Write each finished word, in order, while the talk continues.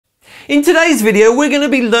In today's video, we're going to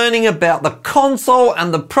be learning about the console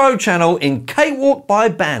and the Pro channel in Cakewalk by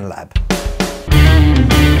Bandlab.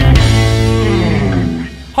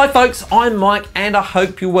 Hi folks, I'm Mike and I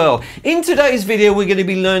hope you're well. In today's video, we're going to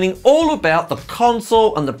be learning all about the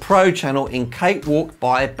console and the Pro channel in Cakewalk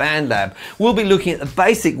by Bandlab. We'll be looking at the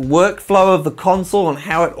basic workflow of the console and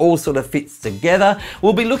how it all sort of fits together.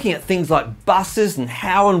 We'll be looking at things like buses and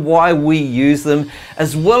how and why we use them,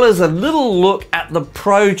 as well as a little look at the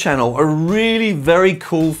Pro channel, a really very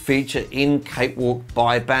cool feature in Cakewalk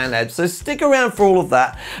by Bandlab. So stick around for all of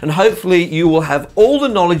that and hopefully you will have all the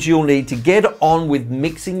knowledge you'll need to get on with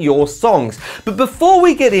mixing your songs. But before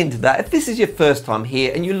we get into that, if this is your first time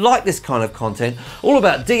here and you like this kind of content, all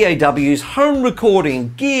about DAWs, home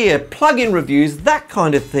recording, gear, plugin reviews, that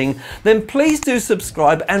kind of thing, then please do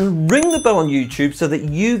subscribe and ring the bell on YouTube so that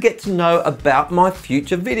you get to know about my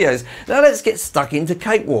future videos. Now let's get stuck into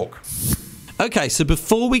Cakewalk. Okay, so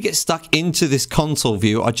before we get stuck into this console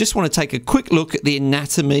view, I just want to take a quick look at the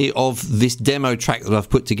anatomy of this demo track that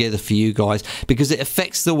I've put together for you guys, because it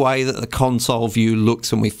affects the way that the console view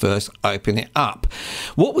looks when we first open it up.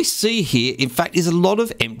 What we see here, in fact, is a lot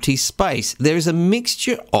of empty space. There is a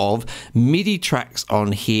mixture of MIDI tracks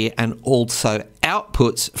on here and also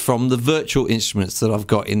outputs from the virtual instruments that I've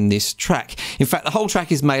got in this track. In fact, the whole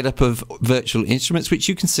track is made up of virtual instruments, which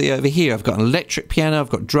you can see over here. I've got an electric piano, I've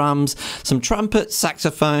got drums, some trumpets,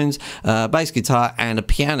 saxophones, bass guitar, and a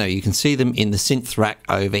piano. You can see them in the synth rack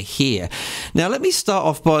over here. Now, let me start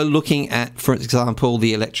off by looking at, for example,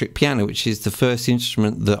 the electric piano, which is the first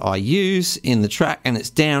instrument that I use in the track, and it's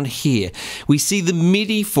down here. We see the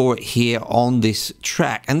MIDI for it here on this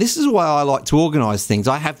track, and this is why I like to organize things.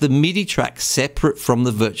 I have the MIDI track separate from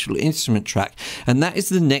the virtual instrument track, and that is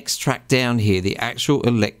the next track down here, the actual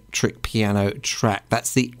electric piano track.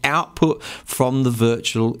 That's the output from the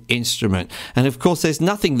virtual instrument, and of course there's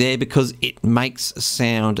nothing there because it makes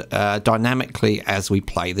sound dynamically as we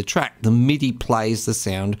play the track. The MIDI plays the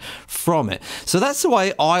sound from it. So that's the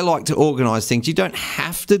way I like to organize things. You don't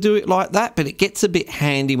have to do it like that, but it gets a bit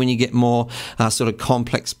handy when you get more sort of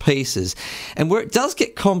complex pieces. And where it does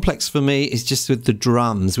get complex for me is just with the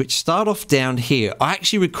drums, which start off down here. I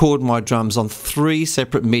actually record my drums on 3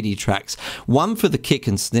 separate MIDI tracks, one for the kick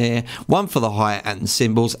and snare, one for the hi-hat and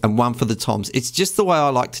cymbals, and one for the toms. It's just the way I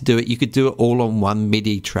like to do it. You could do it all on one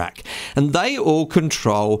MIDI track, and they all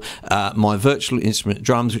control my virtual instrument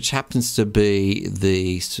drums, which happens to be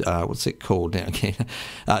the what's it called now again?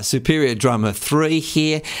 Superior Drummer 3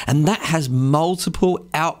 here, and that has multiple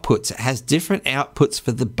outputs. It has different outputs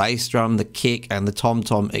for the bass drum, the kick, and the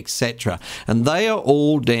tom-tom, etc., and they are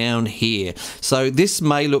all down here. So this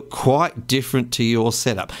may look quite different to your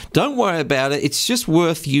setup. Don't worry about it. It's just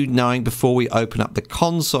worth you knowing before we open up the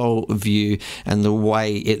console view and the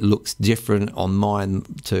way it looks different on mine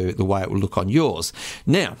to the way it will look on yours.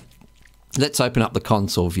 Now, let's open up the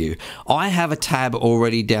console view. I have a tab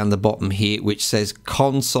already down the bottom here which says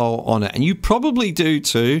console on it, and you probably do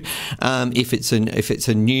too if it's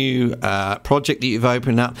a new project that you've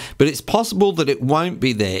opened up, but it's possible that it won't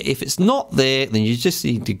be there. If it's not there, then you just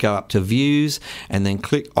need to go up to views and then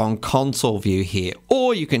click on console view here,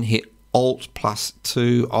 or you can hit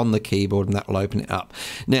Alt+2 on the keyboard and that will open it up.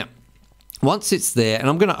 Now, once it's there, and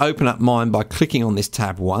I'm going to open up mine by clicking on this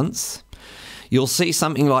tab once, you'll see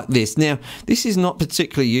something like this. Now, this is not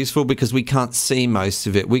particularly useful because we can't see most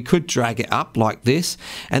of it. We could drag it up like this,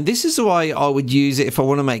 and this is the way I would use it if I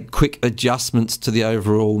want to make quick adjustments to the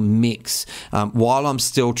overall mix while I'm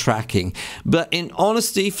still tracking. But in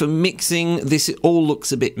honesty, for mixing, this all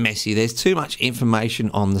looks a bit messy. There's too much information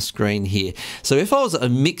on the screen here. So if I was at a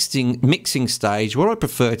mixing stage, what I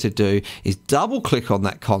prefer to do is double click on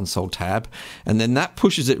that console tab, and then that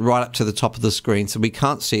pushes it right up to the top of the screen so we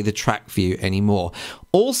can't see the track view anymore.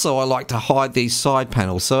 Also, I like to hide these side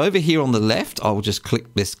panels. So over here on the left, I'll just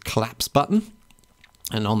click this collapse button.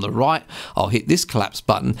 And on the right, I'll hit this collapse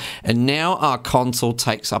button. And now our console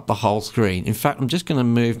takes up the whole screen. In fact, I'm just going to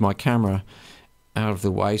move my camera out of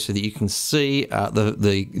the way so that you can see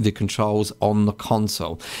the controls on the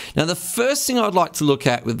console. Now, the first thing I'd like to look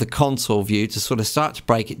at with the console view to sort of start to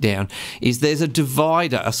break it down is there's a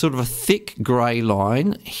divider, a sort of a thick grey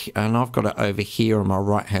line, and I've got it over here on my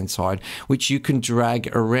right hand side, which you can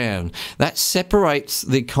drag around. That separates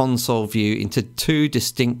the console view into 2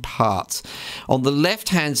 distinct parts. On the left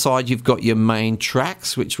hand side, you've got your main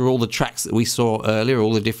tracks, which were all the tracks that we saw earlier,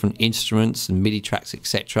 all the different instruments and MIDI tracks,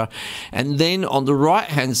 etc. And then on the right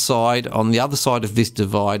hand side, on the other side of this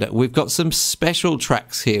divider, we've got some special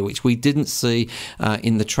tracks here which we didn't see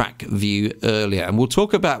in the track view earlier, and we'll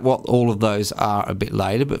talk about what all of those are a bit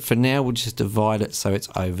later, but for now we'll just divide it so it's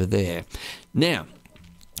over there. Now,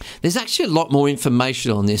 there's actually a lot more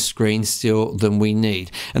information on this screen still than we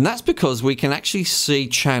need. And that's because we can actually see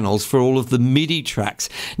channels for all of the MIDI tracks.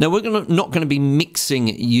 Now, we're not going to be mixing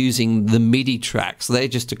using the MIDI tracks. They're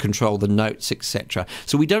just to control the notes, etc.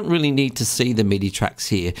 So we don't really need to see the MIDI tracks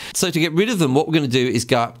here. So to get rid of them, what we're going to do is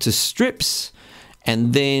go up to strips,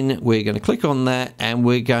 and then we're going to click on that, and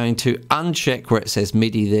we're going to uncheck where it says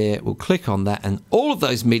MIDI there. We'll click on that, and all of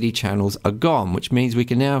those MIDI channels are gone, which means we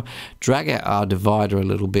can now drag out our divider a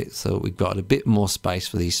little bit so we've got a bit more space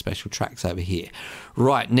for these special tracks over here.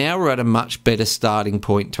 Right, now we're at a much better starting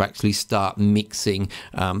point to actually start mixing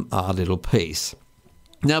our little piece.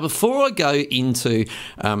 Now, before I go into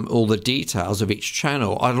all the details of each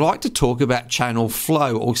channel, I'd like to talk about channel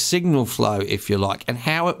flow, or signal flow, if you like, and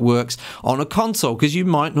how it works on a console, because you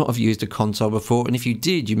might not have used a console before, and if you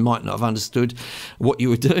did, you might not have understood what you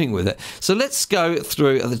were doing with it. So let's go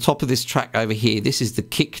through at the top of this track over here. This is the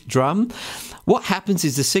kick drum. What happens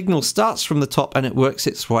is the signal starts from the top and it works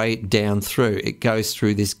its way down through. It goes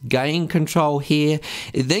through this gain control here.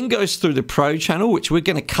 It then goes through the Pro channel, which we're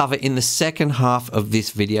going to cover in the second half of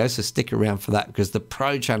this video, so stick around for that, because the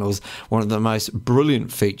Pro channel is one of the most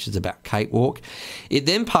brilliant features about Cakewalk. It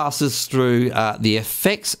then passes through the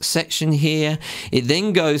effects section here. It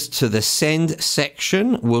then goes to the send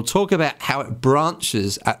section. We'll talk about how it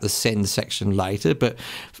branches at the send section later, but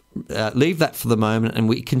leave that for the moment, and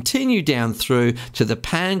we continue down through to the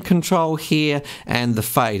pan control here and the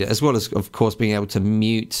fader, as well as, of course, being able to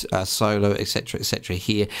mute, solo, etc., etc.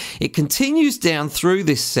 here. It continues down through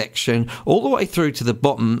this section all the way through to the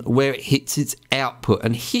bottom where it hits its output,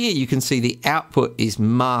 and here you can see the output is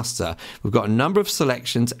master. We've got a number of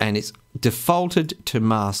selections and it's defaulted to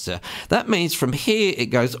master. That means from here it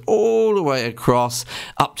goes all the way across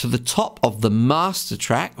up to the top of the master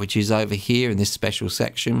track, which is over here in this special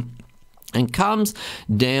section, and comes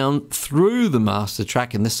down through the master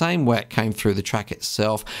track in the same way it came through the track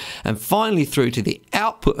itself, and finally through to the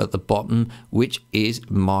output at the bottom, which is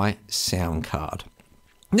my sound card.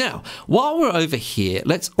 Now, while we're over here,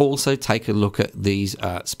 let's also take a look at these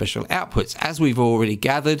special outputs. As we've already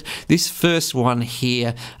gathered, this first one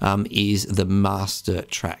here is the master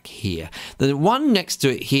track here. The one next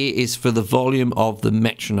to it here is for the volume of the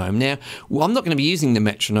metronome. Now, I'm not going to be using the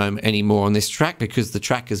metronome anymore on this track because the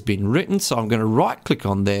track has been written, so I'm going to right-click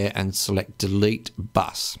on there and select Delete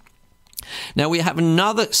Bus. Now we have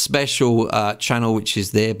another special channel which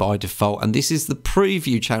is there by default, and this is the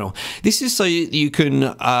preview channel. This is so you can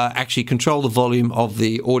actually control the volume of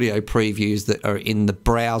the audio previews that are in the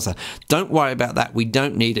browser. Don't worry about that, we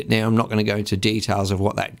don't need it now. I'm not going to go into details of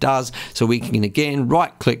what that does, so we can again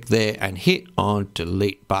right click there and hit on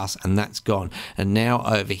Delete Bus, and that's gone. And now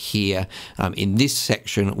over here in this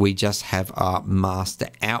section we just have our master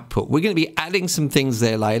output. We're going to be adding some things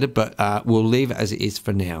there later, but we'll leave it as it is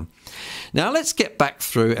for now. Now let's get back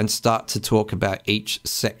through and start to talk about each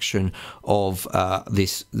section of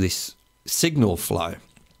this signal flow.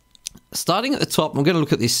 Starting at the top, we're going to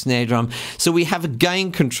look at this snare drum. So we have a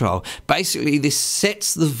gain control. Basically, this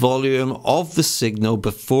sets the volume of the signal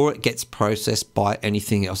before it gets processed by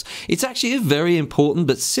anything else. It's actually a very important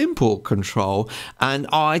but simple control, and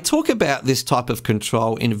I talk about this type of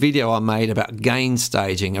control in a video I made about gain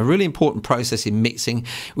staging, a really important process in mixing,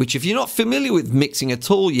 which if you're not familiar with mixing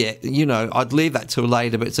at all yet, you know, I'd leave that till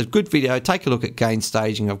later, but it's a good video. Take a look at gain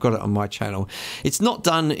staging. I've got it on my channel. It's not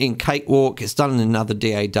done in Cakewalk, it's done in another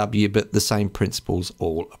DAW, but the same principles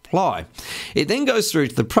all apply. It then goes through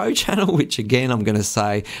to the Pro channel, which again I'm going to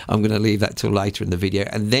say I'm going to leave that till later in the video,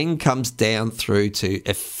 and then comes down through to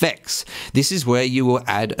effects. This is where you will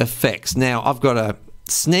add effects. Now I've got a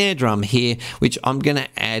snare drum here which I'm going to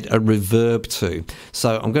add a reverb to,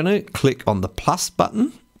 so I'm going to click on the plus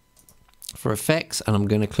button for effects, and I'm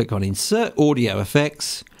going to click on insert audio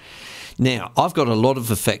effects. Now I've got a lot of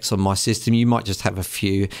effects on my system, you might just have a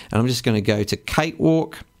few, and I'm just going to go to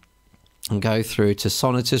Cakewalk and go through to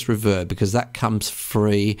Sonatus Reverb, because that comes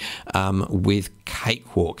free with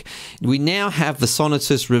Cakewalk. We now have the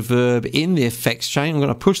Sonatus Reverb in the effects chain. I'm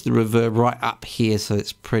going to push the reverb right up here so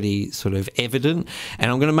it's pretty sort of evident,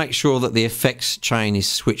 and I'm going to make sure that the effects chain is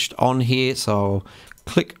switched on here, so I'll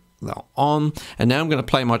click that on, and now I'm going to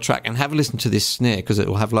play my track and have a listen to this snare because it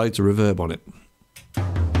will have loads of reverb on it.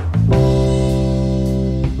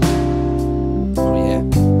 Oh yeah,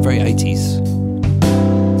 very 80s.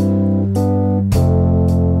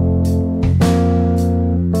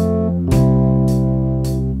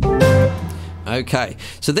 Okay,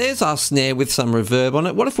 so there's our snare with some reverb on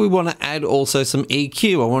it. What if we want to add also some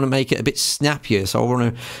EQ? I want to make it a bit snappier, so I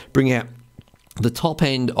want to bring out the top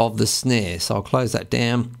end of the snare. So I'll close that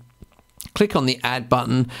down, click on the add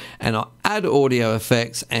button and I'll add audio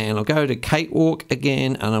effects, and I'll go to Cakewalk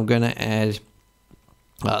again, and I'm going to add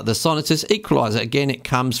the Sonatus equalizer. Again, it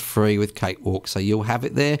comes free with Cakewalk, so you'll have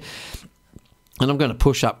it there. And I'm going to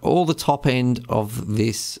push up all the top end of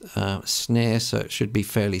this snare, so it should be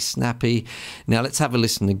fairly snappy. Now let's have a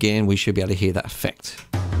listen again. We should be able to hear that effect.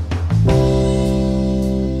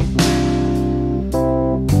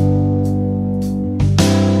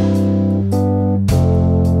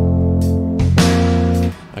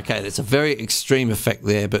 Okay, that's a very extreme effect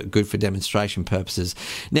there, but good for demonstration purposes.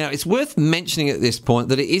 Now, it's worth mentioning at this point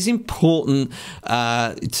that it is important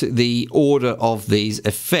to the order of these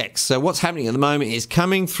effects. So what's happening at the moment is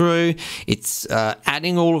coming through, it's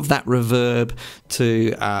adding all of that reverb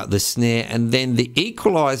to the snare, and then the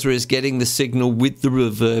equalizer is getting the signal with the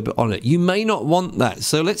reverb on it. You may not want that,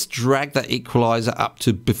 so let's drag that equalizer up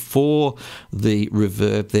to before the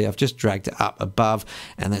reverb there. I've just dragged it up above,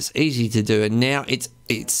 and that's easy to do. And now it's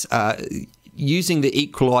using the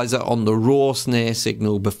equalizer on the raw snare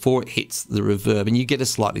signal before it hits the reverb, and you get a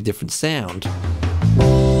slightly different sound.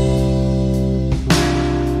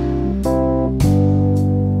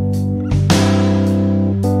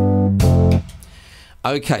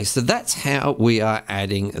 Okay, so that's how we are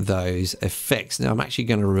adding those effects. Now, I'm actually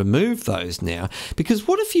going to remove those now, because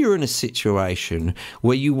what if you're in a situation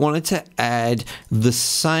where you wanted to add the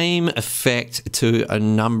same effect to a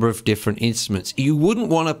number of different instruments? You wouldn't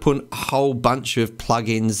want to put a whole bunch of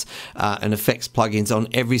plugins and effects plugins on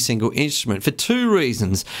every single instrument for two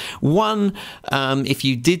reasons. One, if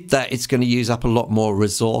you did that, it's going to use up a lot more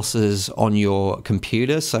resources on your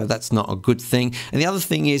computer, so that's not a good thing. And the other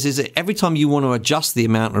thing is that every time you want to adjust the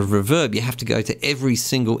amount of reverb, you have to go to every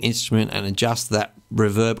single instrument and adjust that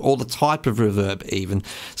reverb, or the type of reverb even.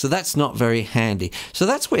 So that's not very handy. So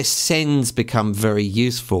that's where sends become very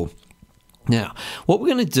useful. Now, what we're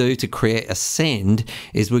going to do to create a send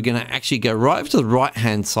is we're going to actually go right over to the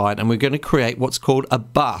right-hand side, and we're going to create what's called a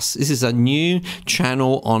bus. This is a new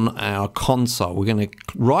channel on our console. We're going to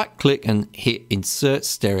right-click and hit Insert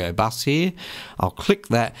Stereo Bus here. I'll click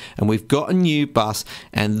that, and we've got a new bus,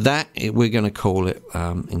 and that we're going to call it,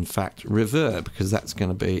 in fact, Reverb, because that's going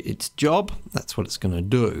to be its job. That's what it's going to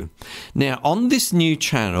do. Now, on this new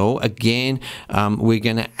channel, again, we're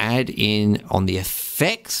going to add in on the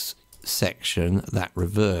effects section that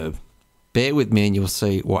reverb. Bear with me and you'll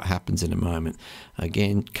see what happens in a moment.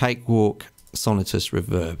 Again, Cakewalk, Sonatus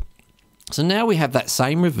reverb. So now we have that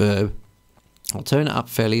same reverb. I'll turn it up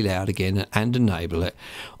fairly loud again and enable it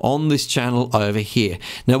on this channel over here.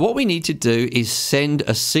 Now what we need to do is send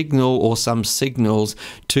a signal or some signals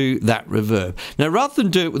to that reverb. Now rather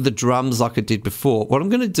than do it with the drums like I did before, what I'm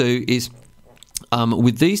going to do is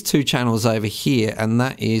with these two channels over here, and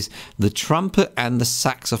that is the trumpet and the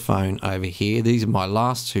saxophone over here. These are my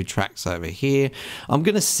last two tracks over here. I'm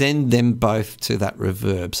going to send them both to that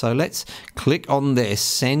reverb. So let's click on their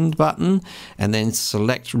send button and then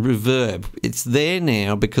select reverb. It's there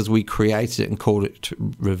now because we created it and called it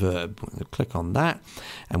reverb. We'll click on that,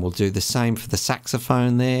 and we'll do the same for the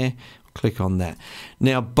saxophone there. Click on that.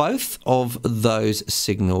 Now both of those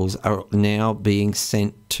signals are now being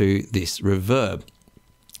sent to this reverb.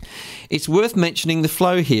 It's worth mentioning the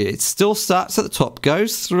flow here. It still starts at the top,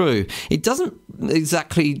 goes through. It doesn't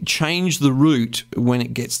exactly change the route when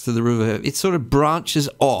it gets to the reverb. It sort of branches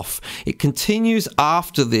off. It continues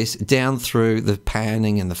after this down through the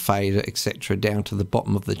panning and the fader, etc., down to the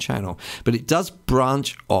bottom of the channel. But it does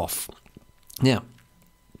branch off. Now,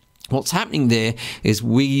 what's happening there is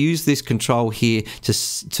we use this control here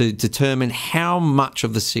to determine how much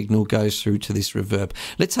of the signal goes through to this reverb.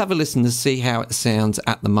 Let's have a listen to see how it sounds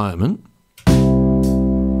at the moment.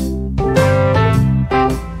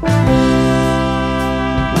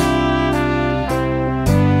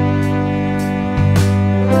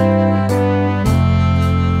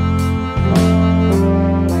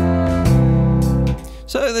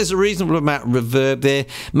 So there's a reasonable amount of reverb there,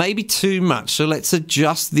 maybe too much. So let's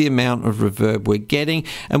adjust the amount of reverb we're getting,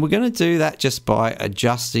 and we're going to do that just by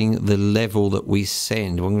adjusting the level that we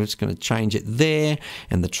send. We're just going to change it there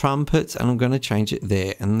and the trumpets, and I'm going to change it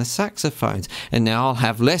there and the saxophones. And now I'll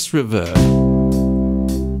have less reverb.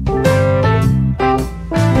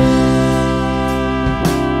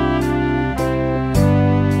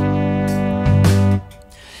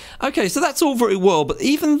 Okay, so that's all very well, but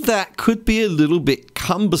even that could be a little bit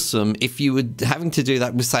cumbersome if you were having to do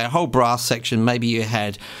that with, say, a whole brass section. Maybe you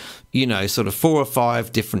had you know, sort of 4 or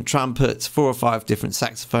 5 different trumpets, 4 or 5 different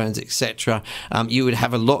saxophones, etc., you would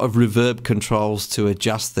have a lot of reverb controls to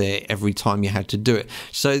adjust there every time you had to do it.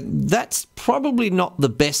 So that's probably not the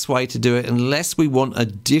best way to do it unless we want a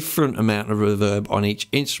different amount of reverb on each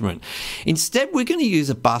instrument. Instead, we're going to use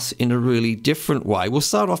a bus in a really different way. We'll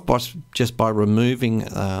start off by just by removing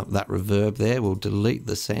that reverb there. We'll delete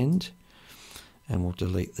the send, and we'll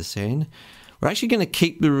delete the send. We're actually going to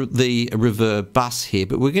keep the reverb bus here,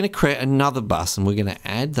 but we're going to create another bus, and we're going to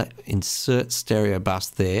add that insert stereo bus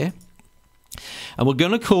there. And we're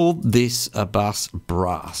going to call this a bus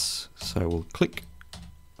brass. So we'll click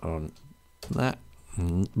on that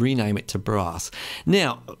and rename it to brass.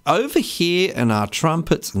 Now, over here in our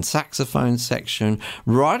trumpets and saxophone section,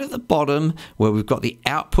 right at the bottom where we've got the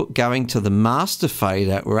output going to the master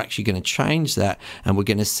fader, we're actually going to change that and we're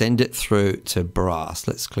going to send it through to brass.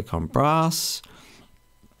 Let's click on brass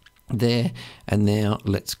there, and now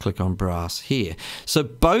let's click on brass here. So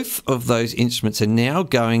both of those instruments are now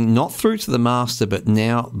going not through to the master, but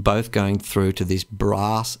now both going through to this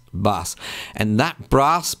brass bus, and that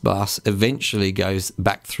brass bus eventually goes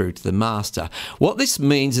back through to the master. What this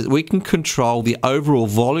means is that we can control the overall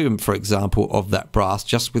volume, for example, of that brass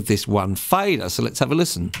just with this one fader. So let's have a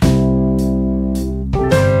listen.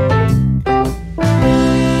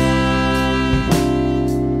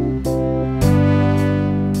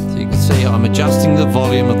 I'm adjusting the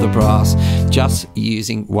volume of the brass just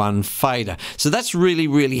using one fader. So that's really,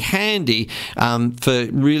 really handy for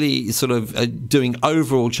really sort of doing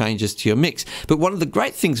overall changes to your mix. But one of the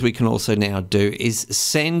great things we can also now do is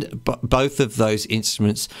send both of those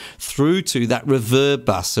instruments through to that reverb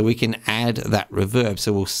bus, so we can add that reverb.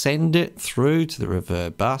 So we'll send it through to the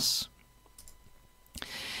reverb bus.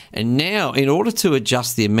 And now, in order to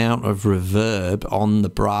adjust the amount of reverb on the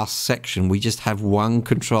brass section, we just have one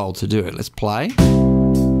control to do it. Let's play.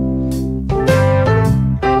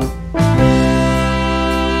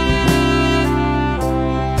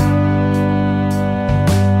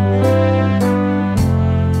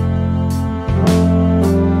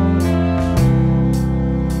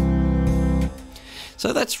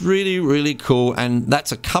 So that's really, really cool, and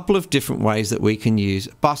that's a couple of different ways that we can use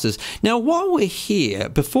buses. Now, while we're here,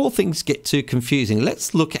 before things get too confusing,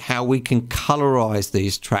 let's look at how we can colorize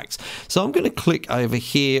these tracks. So I'm going to click over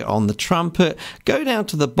here on the trumpet, go down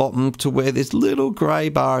to the bottom to where this little grey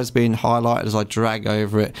bar has been highlighted as I drag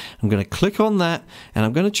over it. I'm going to click on that, and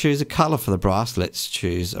I'm going to choose a color for the brass. Let's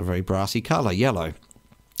choose a very brassy color, yellow.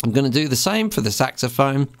 I'm going to do the same for the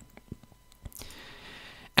saxophone.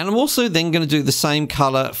 And I'm also then going to do the same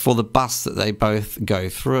color for the bus that they both go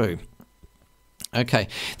through. Okay,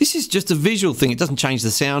 this is just a visual thing. It doesn't change the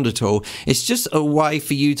sound at all. It's just a way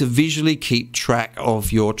for you to visually keep track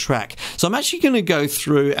of your track. So I'm actually going to go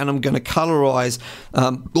through and I'm going to colorize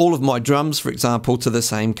all of my drums, for example, to the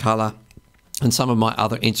same color, and some of my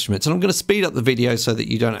other instruments. And I'm going to speed up the video so that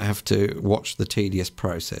you don't have to watch the tedious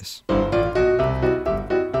process.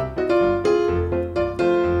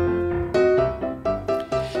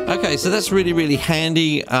 Okay, so that's really, really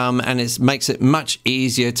handy, and it makes it much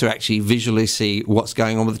easier to actually visually see what's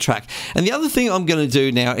going on with the track. And the other thing I'm going to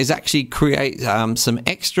do now is actually create some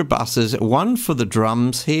extra buses, one for the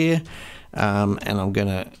drums here, and I'm going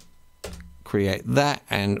to create that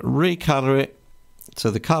and recolor it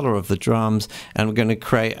to the color of the drums, and we're going to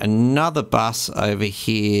create another bus over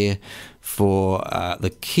here for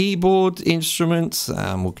the keyboard instruments.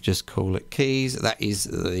 We'll just call it keys. That is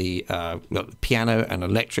the piano and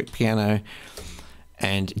electric piano.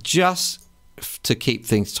 And just to keep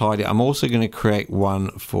things tidy, I'm also going to create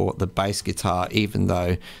one for the bass guitar, even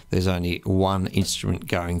though there's only one instrument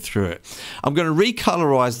going through it. I'm going to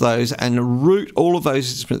recolorize those and route all of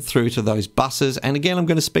those instruments through to those buses. And again, I'm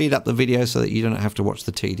going to speed up the video so that you don't have to watch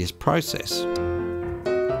the tedious process.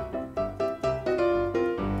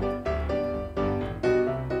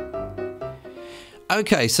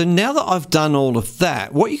 Okay, so now that I've done all of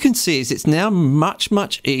that, what you can see is it's now much,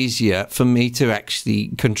 much easier for me to actually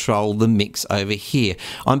control the mix over here.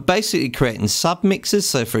 I'm basically creating sub-mixes.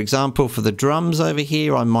 So for example, for the drums over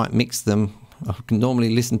here, I might mix them. I can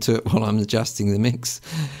normally listen to it while I'm adjusting the mix,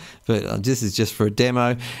 but this is just for a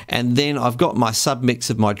demo. And then I've got my sub-mix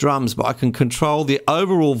of my drums, but I can control the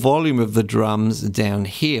overall volume of the drums down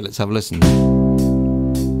here. Let's have a listen.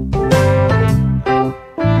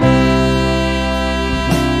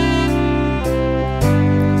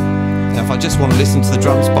 If I just want to listen to the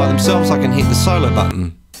drums by themselves, I can hit the solo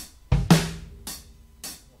button.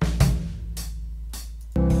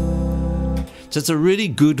 So it's a really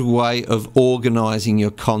good way of organizing your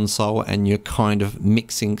console and your kind of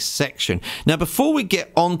mixing section. Now, before we get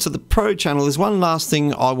on to the Pro channel, there's one last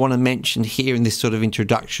thing I want to mention here in this sort of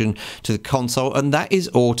introduction to the console, and that is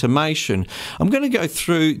automation. I'm going to go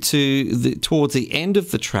through to towards the end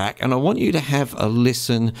of the track, and I want you to have a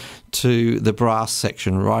listen to the brass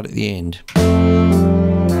section right at the end.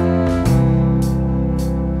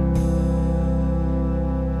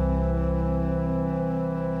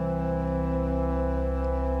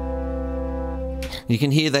 You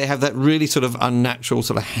can hear they have that really sort of unnatural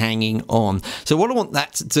sort of hanging on. So what I want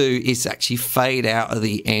that to do is actually fade out at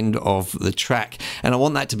the end of the track, and I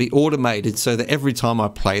want that to be automated so that every time I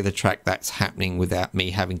play the track, that's happening without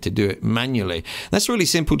me having to do it manually. That's really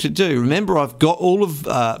simple to do. Remember, I've got all of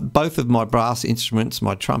both of my brass instruments,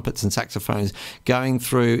 my trumpets and saxophones, going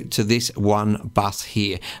through to this one bus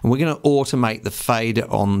here, and we're going to automate the fader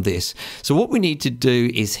on this. So what we need to do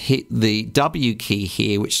is hit the W key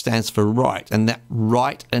here, which stands for right, and that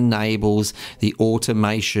right enables the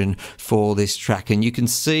automation for this track. And you can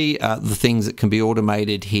see the things that can be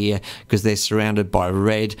automated here because they're surrounded by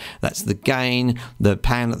red. That's the gain, the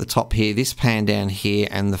pan at the top here, this pan down here,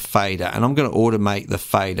 and the fader. And I'm going to automate the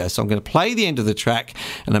fader. So I'm going to play the end of the track,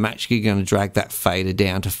 and I'm actually going to drag that fader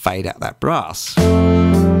down to fade out that brass.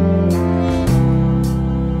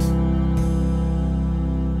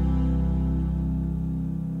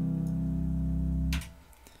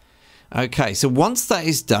 Okay, so once that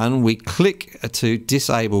is done, we click to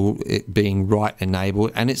disable it being right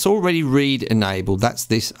enabled, and it's already read enabled. That's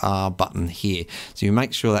this R button here. So you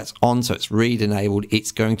make sure that's on, so it's read enabled.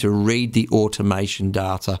 It's going to read the automation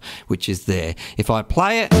data, which is there. If I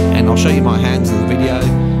play it, and I'll show you my hands in the video,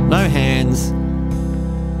 no hands,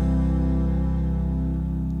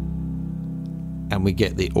 and we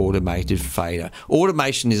get the automated fader.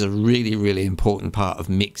 Automation is a really, really important part of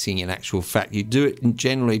mixing. In actual fact, you do it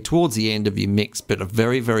generally towards the end of your mix, but a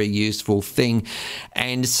very, very useful thing,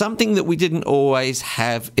 and something that we didn't always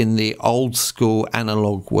have in the old school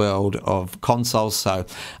analog world of consoles. So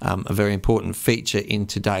a very important feature in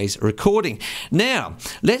today's recording. Now,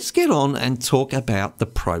 let's get on and talk about the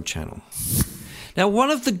Pro channel. Now, one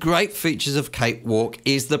of the great features of Cakewalk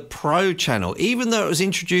is the Pro channel. Even though it was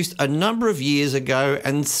introduced a number of years ago,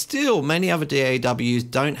 and still many other DAWs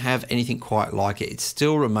don't have anything quite like it, it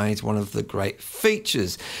still remains one of the great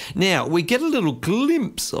features. Now, we get a little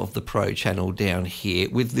glimpse of the Pro channel down here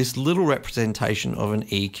with this little representation of an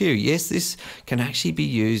EQ. Yes, this can actually be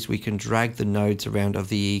used. We can drag the nodes around of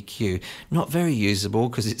the EQ. Not very usable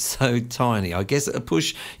because it's so tiny. I guess at a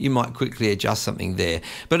push, you might quickly adjust something there.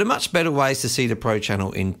 But a much better way is to see the Pro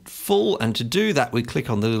channel in full, and to do that we click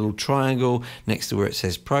on the little triangle next to where it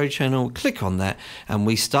says Pro channel, click on that, and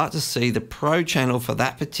we start to see the Pro channel for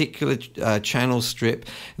that particular channel strip,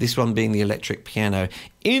 this one being the electric piano,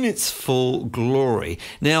 in its full glory.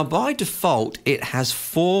 Now, by default, it has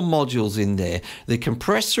 4 modules in there. The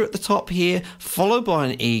compressor at the top here, followed by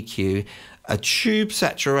an EQ, a tube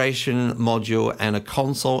saturation module, and a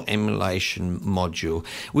console emulation module.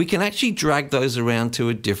 We can actually drag those around to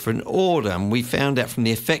a different order, and we found out from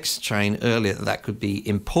the effects chain earlier that that could be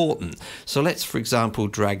important. So let's, for example,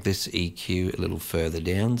 drag this EQ a little further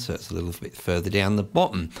down, so it's a little bit further down the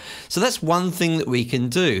bottom. So that's one thing that we can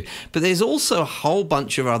do, but there's also a whole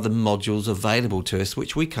bunch of other modules available to us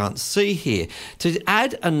which we can't see here. To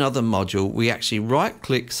add another module, we actually right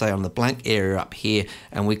click, say on the blank area up here,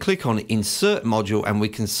 and we click on Insert module, and we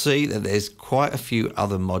can see that there's quite a few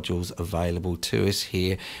other modules available to us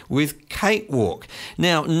here with Cakewalk.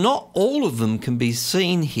 Now, not all of them can be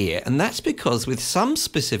seen here, and that's because with some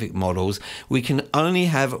specific models we can only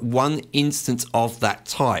have one instance of that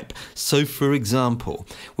type. So for example,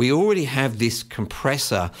 we already have this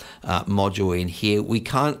compressor module in here. We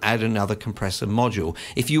can't add another compressor module.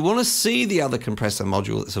 If you want to see the other compressor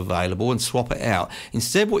module that's available and swap it out,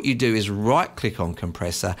 instead what you do is right click on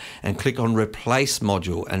compressor and click on replace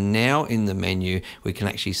module, and now in the menu we can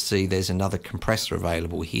actually see there's another compressor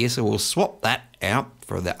available here, so we'll swap that out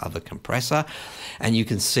for the other compressor, and you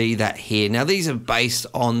can see that here. Now, these are based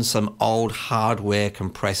on some old hardware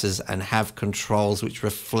compressors and have controls which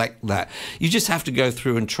reflect that. You just have to go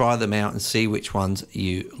through and try them out and see which ones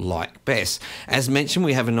you like best. As mentioned,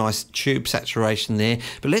 we have a nice tube saturation there,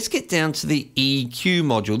 but let's get down to the EQ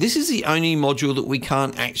module. This is the only module that we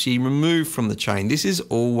can't actually remove from the chain. This is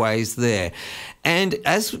always there, And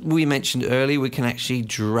as we mentioned earlier, we can actually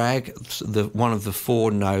drag one of the 4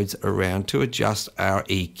 nodes around to adjust our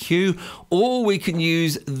EQ, or we can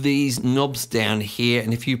use these knobs down here,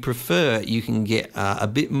 and if you prefer, you can get a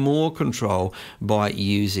bit more control by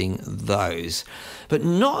using those. But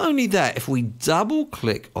not only that, if we double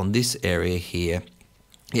click on this area here,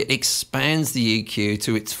 it expands the EQ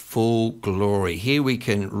to its full glory. Here we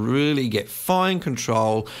can really get fine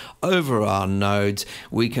control over our nodes.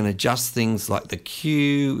 We can adjust things like the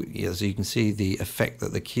Q, as you can see the effect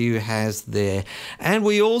that the Q has there. And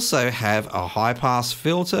we also have a high pass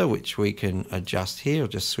filter, which we can adjust here. I'll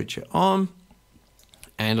just switch it on.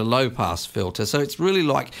 And a low pass filter. So it's really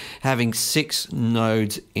like having 6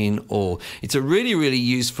 nodes in all. It's a really, really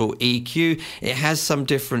useful EQ. It has some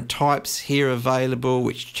different types here available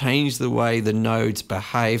which change the way the nodes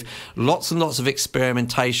behave. Lots and lots of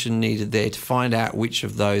experimentation needed there to find out which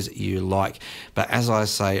of those you like. But as I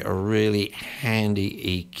say, a really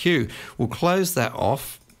handy EQ. We'll close that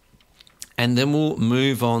off. And then we'll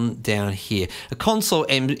move on down here. A console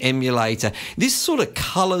emulator. This sort of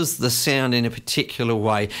colors the sound in a particular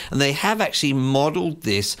way. And they have actually modeled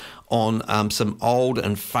this on some old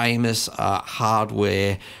and famous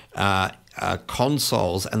hardware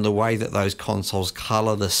consoles, and the way that those consoles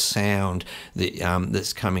color the sound that,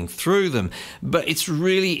 that's coming through them. But it's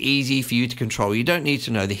really easy for you to control. You don't need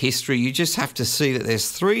to know the history. You just have to see that there's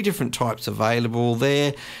 3 different types available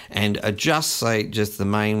there, and adjust, say, just the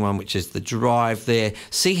main one, which is the drive there.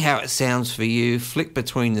 See how it sounds for you. Flick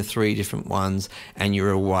between the 3 different ones and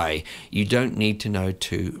you're away. You don't need to know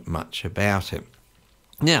too much about it.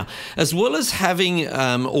 Now, as well as having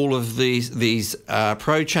all of these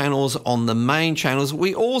pro channels on the main channels,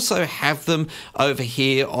 we also have them over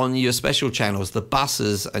here on your special channels, the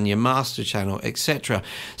buses and your master channel, etc.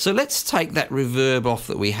 So let's take that reverb off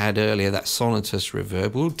that we had earlier, that sonorous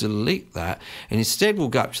reverb. We'll delete that, and instead we'll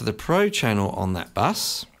go up to the pro channel on that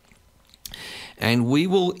bus. And we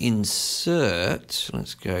will insert,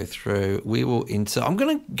 let's go through, we will insert, I'm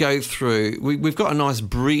going to go through, we've got a nice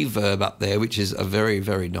reverb up there, which is a very,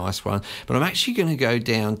 very nice one, but I'm actually going to go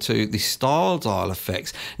down to the style dial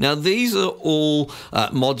effects. Now, these are all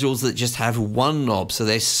modules that just have 1 knob, so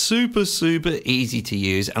they're super, super easy to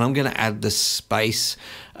use, and I'm going to add the space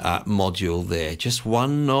module there, just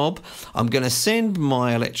 1 knob. I'm going to send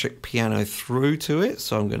my electric piano through to it,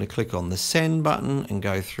 so I'm going to click on the send button and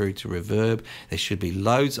go through to reverb. There should be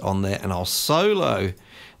loads on there, and I'll solo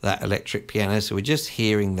that electric piano, so we're just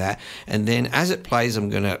hearing that, and then as it plays I'm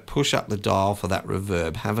going to push up the dial for that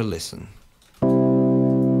reverb. Have a listen.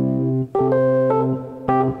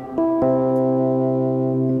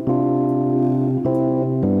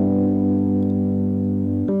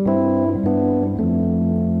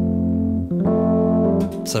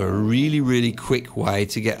 So a really, really quick way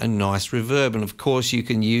to get a nice reverb. And of course you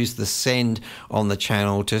can use the send on the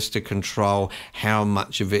channel just to control how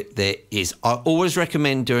much of it there is. I always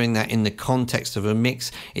recommend doing that in the context of a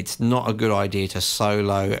mix. It's not a good idea to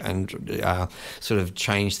solo and sort of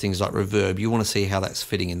change things like reverb. You want to see how that's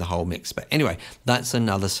fitting in the whole mix. But anyway, that's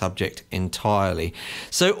another subject entirely.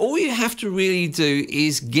 So all you have to really do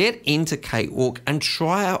is get into Cakewalk and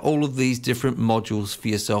try out all of these different modules for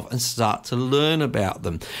yourself and start to learn about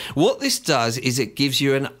them. What this does is it gives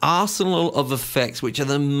you an arsenal of effects, which are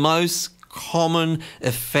the most common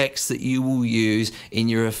effects that you will use in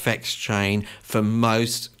your effects chain for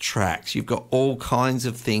most tracks. You've got all kinds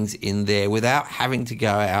of things in there without having to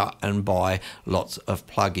go out and buy lots of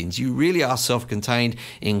plugins. You really are self-contained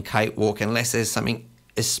in Cakewalk unless there's something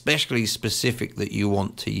especially specific that you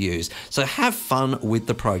want to use. So have fun with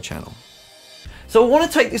the Pro Channel. So I want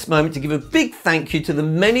to take this moment to give a big thank you to the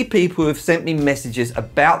many people who have sent me messages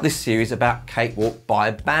about this series about Cakewalk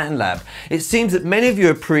by Bandlab. It seems that many of you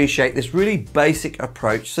appreciate this really basic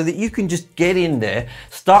approach so that you can just get in there,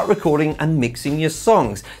 start recording and mixing your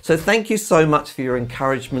songs. So thank you so much for your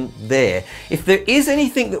encouragement there. If there is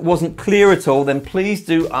anything that wasn't clear at all, then please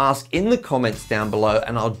do ask in the comments down below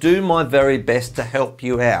and I'll do my very best to help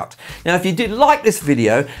you out. Now, if you did like this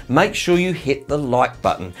video, make sure you hit the like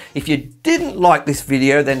button. If you didn't like this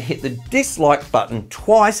video, then hit the dislike button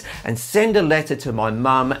twice and send a letter to my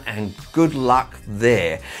mum, and good luck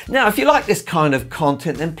there. Now, if you like this kind of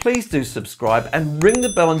content, then please do subscribe and ring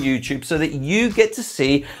the bell on YouTube so that you get to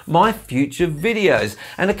see my future videos.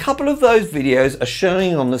 And a couple of those videos are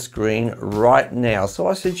showing on the screen right now. So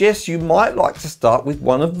I suggest you might like to start with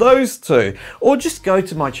one of those two, or just go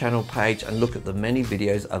to my channel page and look at the many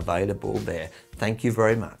videos available there. Thank you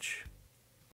very much.